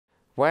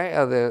Why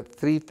are there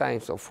 3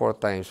 times or 4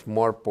 times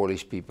more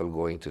Polish people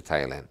going to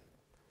Thailand?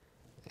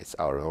 It's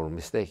our own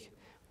mistake.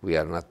 We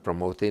are not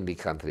promoting the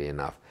country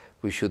enough.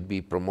 We should be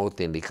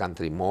promoting the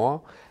country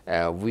more.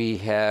 We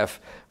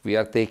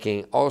are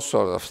taking all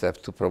sorts of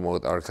steps to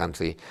promote our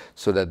country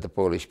so that the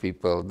Polish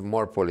people,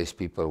 more Polish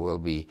people will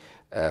be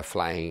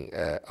flying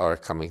or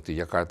coming to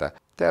Jakarta.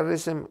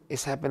 Terrorism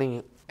is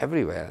happening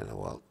everywhere in the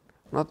world,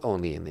 not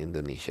only in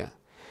Indonesia.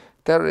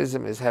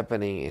 Terrorism is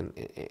happening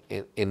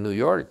in New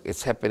York.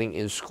 It's happening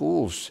in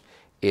schools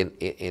in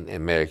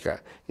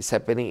America. It's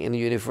happening in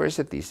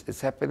universities.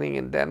 It's happening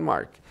in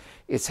Denmark.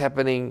 It's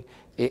happening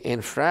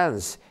in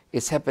France.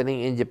 It's happening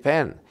in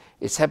Japan.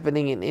 It's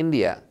happening in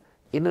India.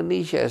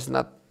 Indonesia is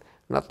not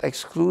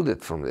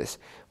excluded from this.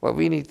 What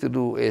we need to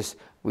do is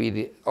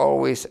we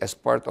always, as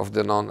part of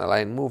the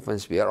non-aligned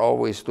movements, we are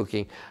always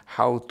looking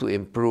how to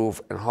improve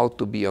and how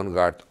to be on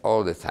guard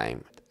all the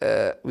time.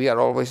 We are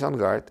always on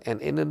guard, and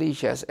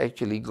Indonesia has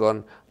actually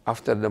gone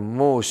after the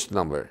most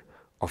number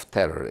of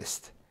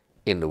terrorists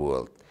in the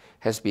world,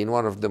 has been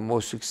one of the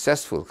most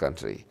successful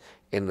countries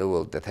in the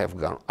world that have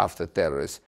gone after terrorists.